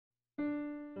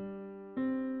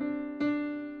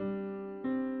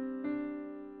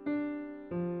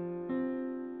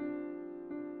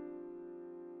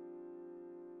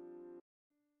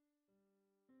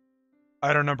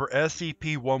Item Number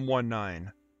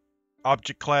SCP-119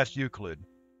 Object Class Euclid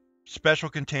Special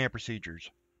Containment Procedures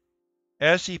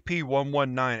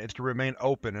SCP-119 is to remain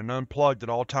open and unplugged at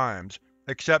all times,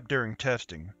 except during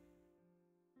testing.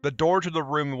 The door to the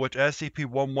room in which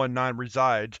SCP-119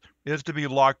 resides is to be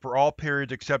locked for all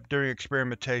periods except during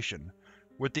experimentation,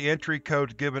 with the entry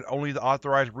codes given only to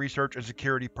authorized research and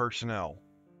security personnel.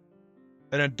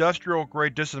 An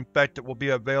industrial-grade disinfectant will be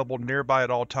available nearby at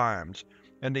all times,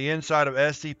 and the inside of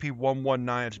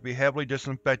SCP-119 is to be heavily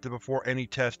disinfected before any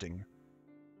testing.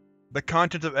 The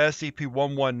contents of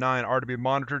SCP-119 are to be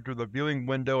monitored through the viewing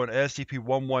window in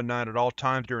SCP-119 at all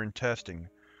times during testing,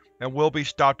 and will be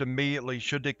stopped immediately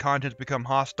should the contents become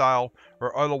hostile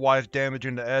or otherwise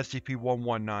damaging to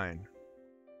SCP-119.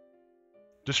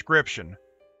 Description: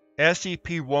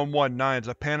 SCP-119 is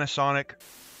a Panasonic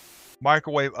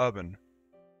microwave oven.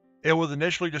 It was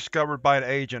initially discovered by an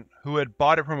agent who had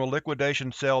bought it from a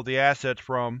liquidation sale of the assets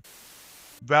from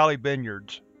Valley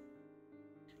Vineyards.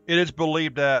 It is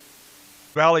believed that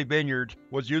Valley Vineyards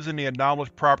was using the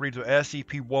anomalous properties of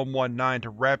SCP-119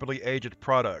 to rapidly age its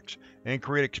products and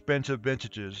create expensive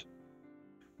vintages.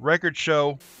 Records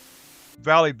show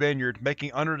Valley Vineyards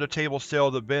making under-the-table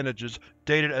sales of vintages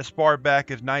dated as far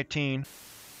back as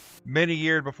many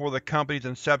years before the company's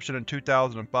inception in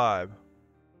 2005.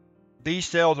 These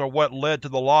sales are what led to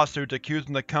the lawsuits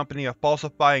accusing the company of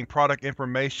falsifying product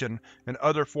information and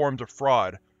other forms of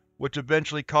fraud, which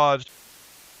eventually caused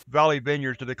Valley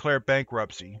Vineyards to declare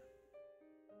bankruptcy.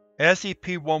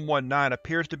 SCP-119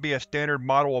 appears to be a standard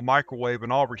model of microwave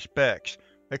in all respects,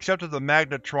 except that the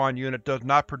magnetron unit does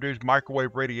not produce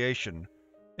microwave radiation.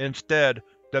 Instead,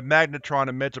 the magnetron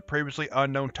emits a previously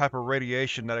unknown type of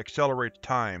radiation that accelerates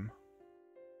time.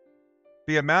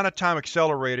 The amount of time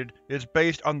accelerated is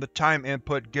based on the time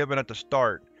input given at the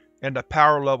start, and the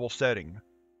power level setting.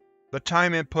 The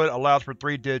time input allows for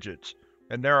 3 digits,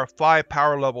 and there are 5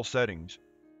 power level settings.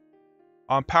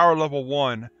 On power level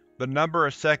 1, the number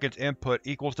of seconds input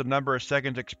equals the number of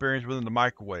seconds experienced within the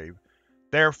microwave.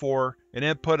 Therefore, an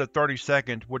input of 30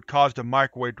 seconds would cause the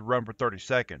microwave to run for 30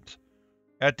 seconds,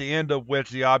 at the end of which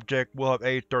the object will have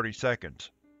aged 30 seconds.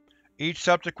 Each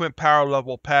subsequent power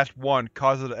level past 1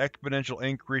 causes an exponential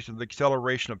increase in the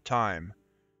acceleration of time.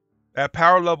 At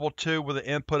power level 2 with an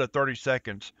input of 30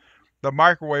 seconds, the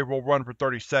microwave will run for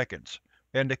 30 seconds,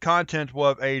 and the contents will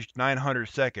have aged 900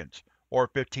 seconds, or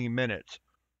 15 minutes,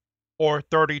 or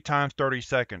 30 times 30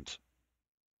 seconds.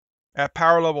 At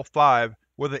power level 5,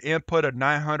 with an input of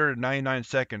 999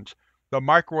 seconds, the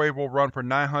microwave will run for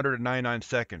 999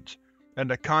 seconds, and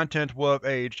the contents will have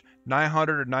aged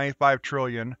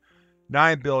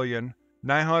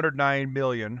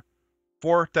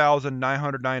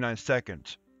 995,909,909,4,999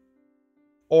 seconds,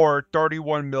 or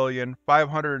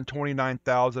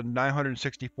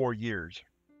 31,529,964 years.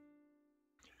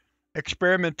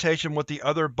 Experimentation with the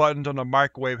other buttons on the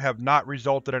microwave have not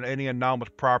resulted in any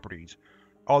anomalous properties,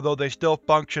 although they still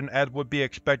function as would be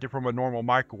expected from a normal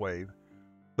microwave.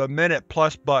 The minute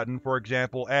plus button, for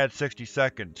example, adds 60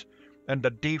 seconds, and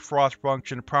the defrost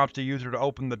function prompts the user to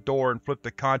open the door and flip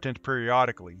the contents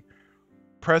periodically.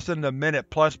 Pressing the minute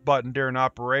plus button during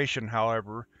operation,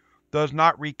 however, does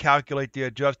not recalculate the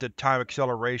adjusted time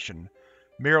acceleration,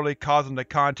 merely causing the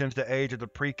contents to age at the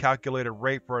pre-calculated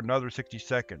rate for another 60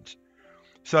 seconds,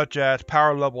 such as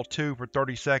power level 2 for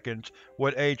 30 seconds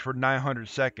would age for 900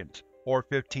 seconds, or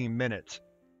 15 minutes.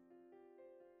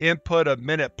 Input of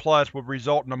minute plus would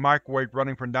result in the microwave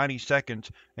running for 90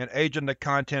 seconds and aging the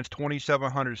contents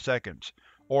 2700 seconds,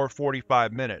 or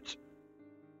 45 minutes,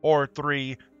 or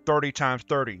 30 times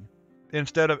 30,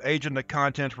 instead of aging the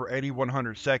contents for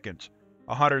 8100 seconds,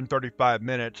 135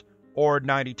 minutes, or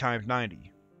 90 times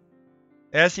 90.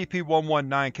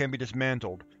 SCP-119 can be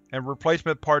dismantled, and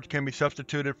replacement parts can be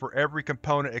substituted for every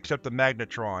component except the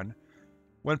magnetron.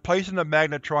 When placing the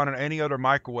magnetron in any other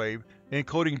microwave,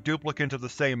 including duplicates of the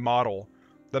same model,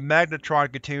 the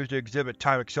magnetron continues to exhibit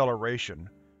time acceleration.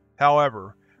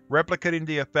 However, replicating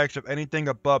the effects of anything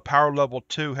above power level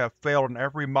 2 have failed in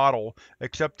every model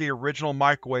except the original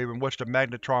microwave in which the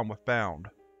magnetron was found.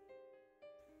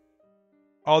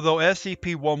 Although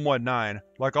SCP-119,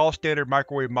 like all standard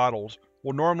microwave models,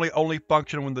 will normally only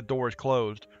function when the door is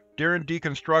closed, during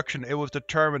deconstruction it was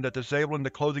determined that disabling the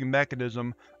closing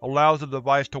mechanism allows the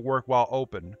device to work while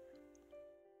open.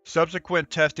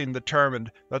 Subsequent testing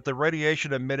determined that the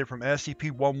radiation emitted from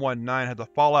SCP-119 has a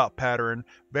fallout pattern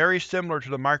very similar to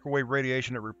the microwave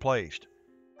radiation it replaced.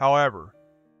 However,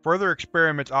 further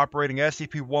experiments operating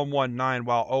SCP-119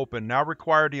 while open now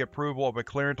require the approval of a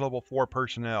Clearance Level 4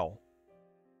 personnel.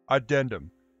 Addendum: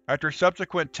 after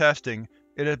subsequent testing,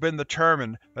 It has been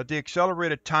determined that the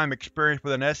accelerated time experienced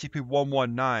within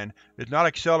SCP-119 is not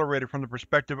accelerated from the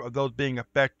perspective of those being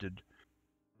affected,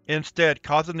 instead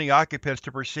causing the occupants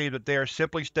to perceive that they are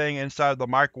simply staying inside of the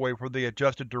microwave for the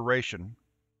adjusted duration.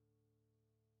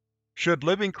 Should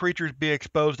living creatures be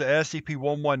exposed to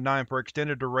SCP-119 for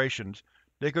extended durations,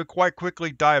 they could quite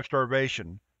quickly die of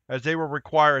starvation, as they will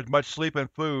require as much sleep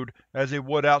and food as they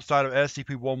would outside of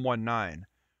SCP-119.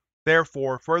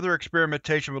 Therefore, further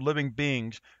experimentation with living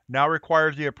beings now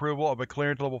requires the approval of a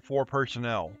Clearance Level 4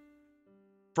 personnel.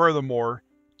 Furthermore,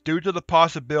 due to the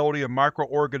possibility of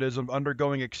microorganisms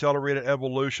undergoing accelerated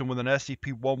evolution within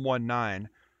SCP-119,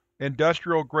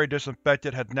 industrial-grade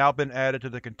disinfectant has now been added to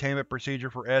the containment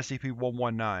procedure for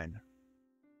SCP-119.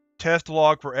 Test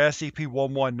log for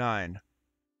SCP-119.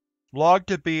 Log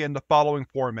to be in the following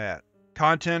format: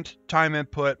 Contents, Time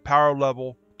Input, Power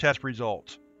Level, Test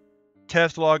Results.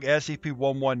 Test log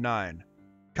SCP-119.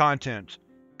 Contents: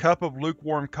 Cup of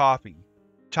lukewarm coffee.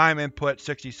 Time input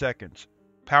 60 seconds.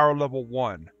 Power level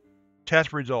 1.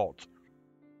 Test results: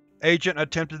 Agent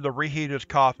attempted to reheat his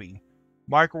coffee.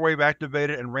 Microwave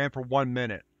activated and ran for 1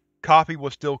 minute. Coffee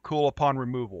was still cool upon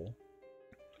removal.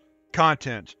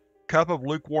 Contents: Cup of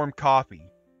lukewarm coffee.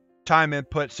 Time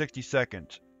input 60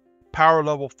 seconds. Power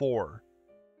level 4.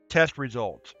 Test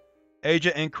results: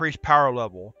 Agent increased power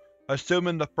level,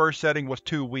 assuming the first setting was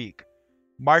too weak.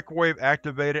 Microwave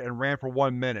activated and ran for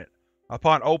 1 minute.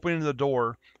 Upon opening the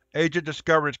door, Agent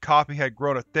discovered his coffee had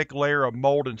grown a thick layer of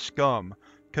mold and scum,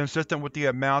 consistent with the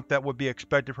amount that would be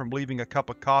expected from leaving a cup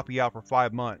of coffee out for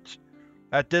 5 months.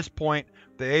 At this point,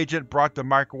 the Agent brought the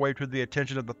microwave to the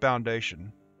attention of the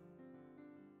Foundation.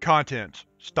 Contents: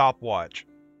 Stopwatch.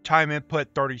 Time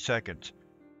input 30 seconds.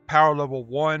 Power level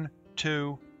 1,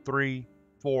 2, 3,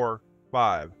 4,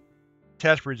 5.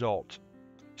 Test results: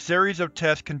 Series of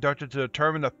tests conducted to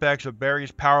determine the effects of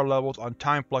various power levels on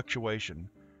time fluctuation.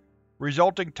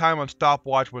 Resulting time on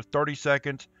stopwatch was 30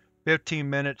 seconds, 15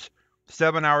 minutes,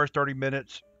 7 hours 30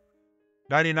 minutes,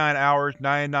 99 hours,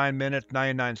 99 minutes,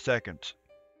 99 seconds.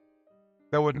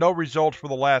 There was no results for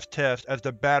the last test as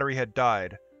the battery had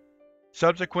died.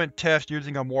 Subsequent tests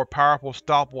using a more powerful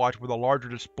stopwatch with a larger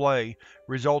display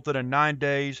resulted in 9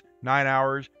 days, 9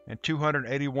 hours, and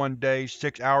 281 days,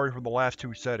 6 hours for the last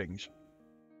 2 settings.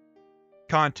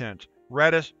 Contents: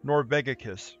 Rattus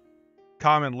norvegicus.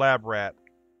 Common lab rat.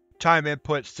 Time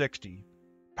input 60.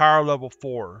 Power level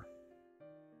 4.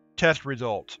 Test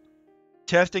results: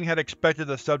 Testing had expected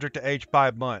the subject to age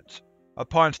 5 months.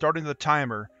 Upon starting the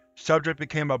timer, subject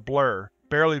became a blur,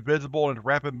 barely visible in its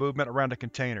rapid movement around the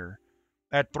container.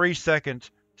 At 3 seconds,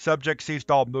 subject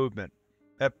ceased all movement.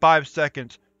 At 5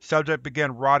 seconds, subject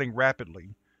began rotting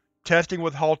rapidly. Testing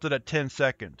was halted at 10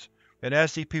 seconds, and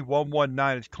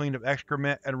SCP-119 is clean of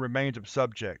excrement and remains of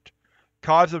subject.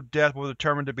 Cause of death was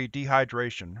determined to be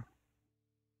dehydration.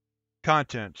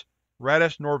 Contents: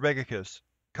 Rattus norvegicus.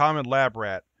 Common lab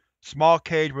rat. Small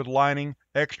cage with lining,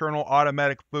 external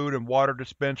automatic food and water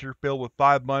dispenser filled with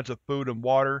 5 months of food and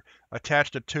water,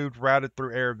 attached to tubes routed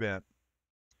through air vent.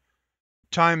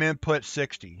 Time input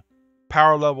 60.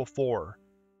 Power level 4.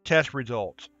 Test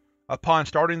results: Upon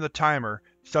starting the timer,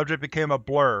 subject became a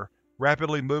blur,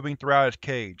 rapidly moving throughout his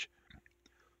cage.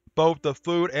 Both the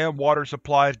food and water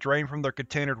supplies drained from their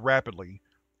containers rapidly.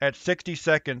 At 60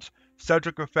 seconds,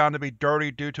 subject was found to be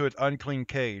dirty due to its unclean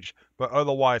cage, but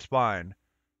otherwise fine.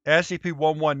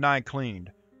 SCP-119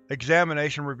 cleaned.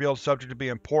 Examination revealed subject to be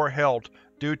in poor health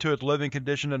due to its living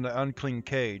condition in the unclean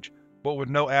cage, but with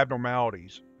no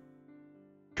abnormalities.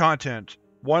 Contents: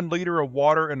 1 liter of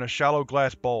water in a shallow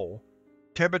glass bowl.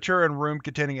 Temperature in room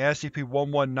containing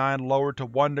SCP-119 lowered to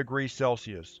 1 degree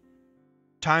Celsius.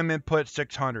 Time input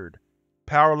 600.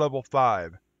 Power level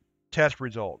 5. Test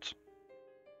results: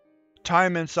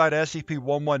 Time inside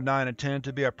SCP-119 intended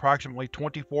to be approximately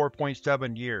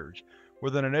 24.7 years,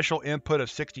 with an initial input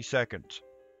of 60 seconds.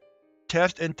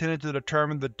 Test intended to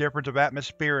determine the difference of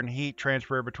atmosphere and heat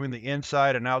transfer between the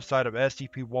inside and outside of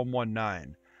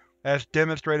SCP-119, as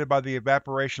demonstrated by the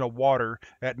evaporation of water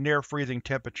at near-freezing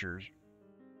temperatures.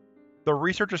 The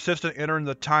research assistant entering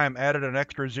the time added an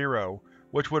extra 0,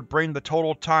 which would bring the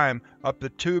total time up to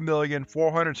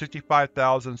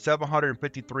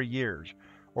 2,465,753 years,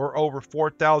 or over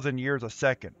 4,000 years a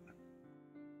second.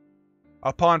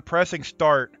 Upon pressing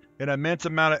start, an immense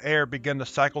amount of air began to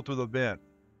cycle through the vent.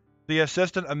 The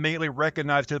assistant immediately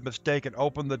recognized his mistake and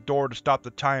opened the door to stop the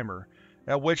timer,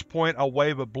 at which point a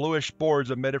wave of bluish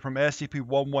spores emitted from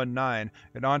SCP-119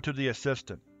 and onto the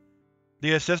assistant.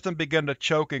 The assistant began to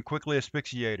choke and quickly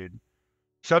asphyxiated.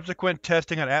 Subsequent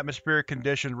testing on atmospheric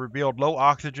conditions revealed low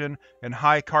oxygen and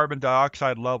high carbon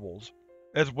dioxide levels.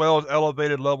 as well as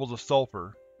elevated levels of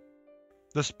sulfur.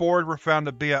 The spores were found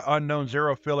to be an unknown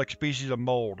xerophilic species of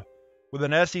mold, with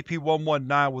an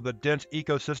SCP-119 with a dense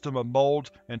ecosystem of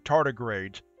molds and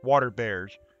tardigrades, water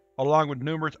bears, along with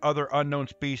numerous other unknown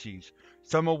species,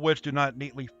 some of which do not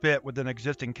neatly fit within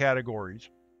existing categories.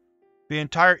 The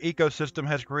entire ecosystem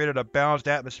has created a balanced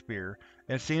atmosphere,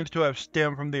 and seems to have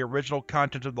stemmed from the original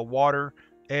contents of the water,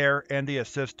 air, and the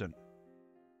assistant.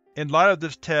 In light of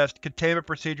this test, containment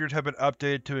procedures have been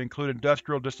updated to include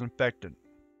industrial disinfectant.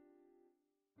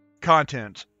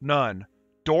 Contents: None.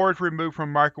 Doors removed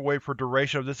from microwave for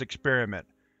duration of this experiment.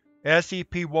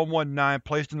 SCP-119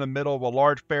 placed in the middle of a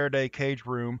large Faraday cage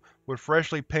room with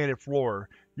freshly painted floor,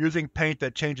 using paint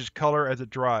that changes color as it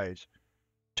dries.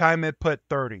 Time input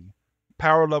 30.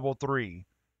 Power level 3.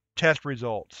 Test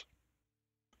results.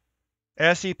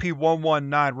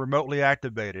 SCP-119 remotely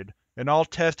activated, and all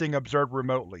testing observed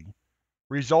remotely.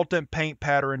 Resultant paint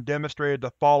pattern demonstrated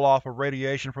the fall-off of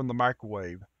radiation from the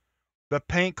microwave. The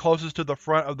paint closest to the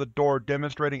front of the door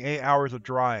demonstrating 8 hours of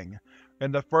drying,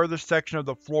 and the furthest section of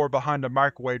the floor behind the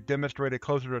microwave demonstrated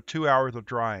closer to 2 hours of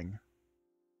drying.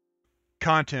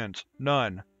 Contents: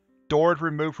 None. Doors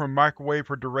removed from microwave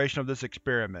for duration of this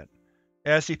experiment.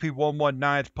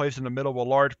 SCP-119 is placed in the middle of a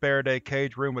large Faraday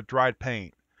cage room with dried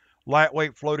paint.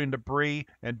 Lightweight floating debris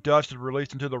and dust is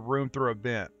released into the room through a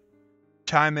vent.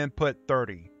 Time input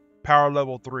 30. Power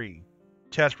level 3.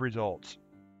 Test results.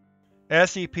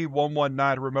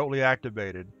 SCP-119 remotely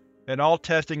activated, and all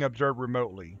testing observed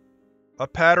remotely. A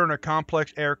pattern of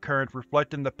complex air currents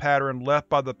reflecting the pattern left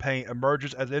by the paint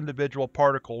emerges as individual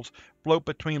particles float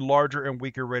between larger and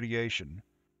weaker radiation.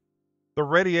 The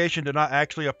radiation did not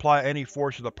actually apply any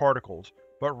force to the particles,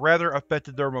 but rather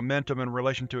affected their momentum in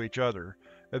relation to each other,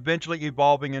 eventually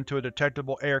evolving into a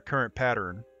detectable air current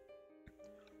pattern.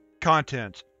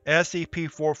 Contents: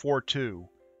 SCP-442.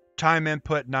 Time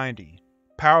input 90.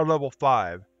 Power level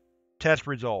 5. Test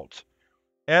results.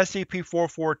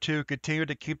 SCP-442 continued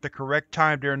to keep the correct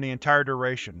time during the entire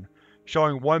duration,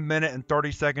 showing 1 minute and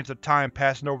 30 seconds of time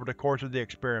passing over the course of the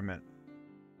experiment.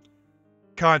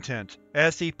 Contents: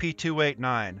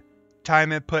 SCP-289.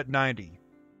 Time input 90.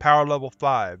 Power level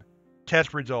 5.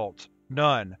 Test results.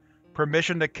 None.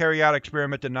 Permission to carry out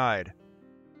experiment denied.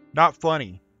 Not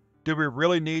funny. Do we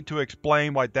really need to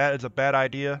explain why that is a bad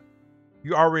idea?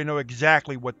 You already know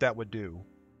exactly what that would do.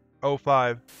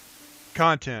 05.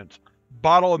 Contents: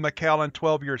 Bottle of Macallan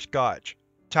 12-year Scotch.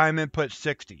 Time input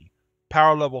 60.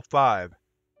 Power level 5.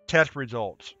 Test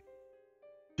results.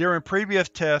 During previous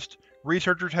tests,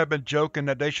 researchers have been joking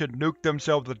that they should nuke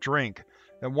themselves a drink,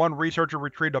 and one researcher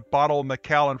retrieved a bottle of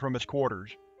Macallan from his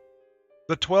quarters.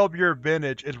 The 12-year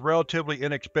vintage is relatively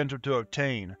inexpensive to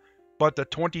obtain, but the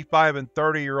 25 and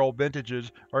 30-year-old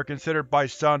vintages are considered by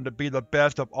some to be the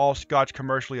best of all Scotch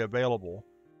commercially available.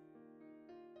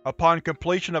 Upon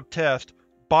completion of test,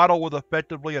 bottle was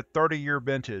effectively a 30-year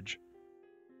vintage.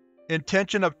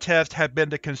 Intention of test had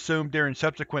been to consume during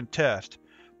subsequent tests,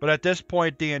 but at this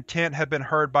point the intent had been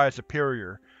heard by a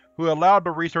superior, who allowed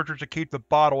the researchers to keep the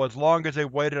bottle as long as they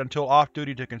waited until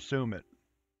off-duty to consume it.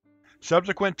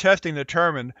 Subsequent testing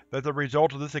determined that the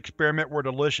results of this experiment were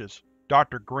delicious.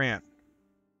 Dr. Grant.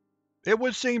 It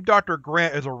would seem Dr.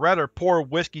 Grant is a rather poor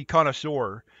whiskey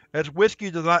connoisseur, as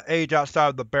whiskey does not age outside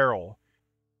of the barrel.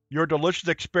 Your delicious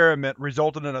experiment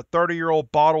resulted in a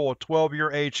 30-year-old bottle of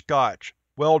 12-year-aged Scotch.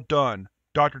 Well done,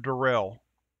 Dr. Durrell.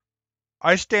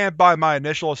 I stand by my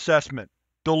initial assessment.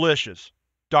 Delicious.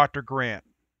 Dr. Grant.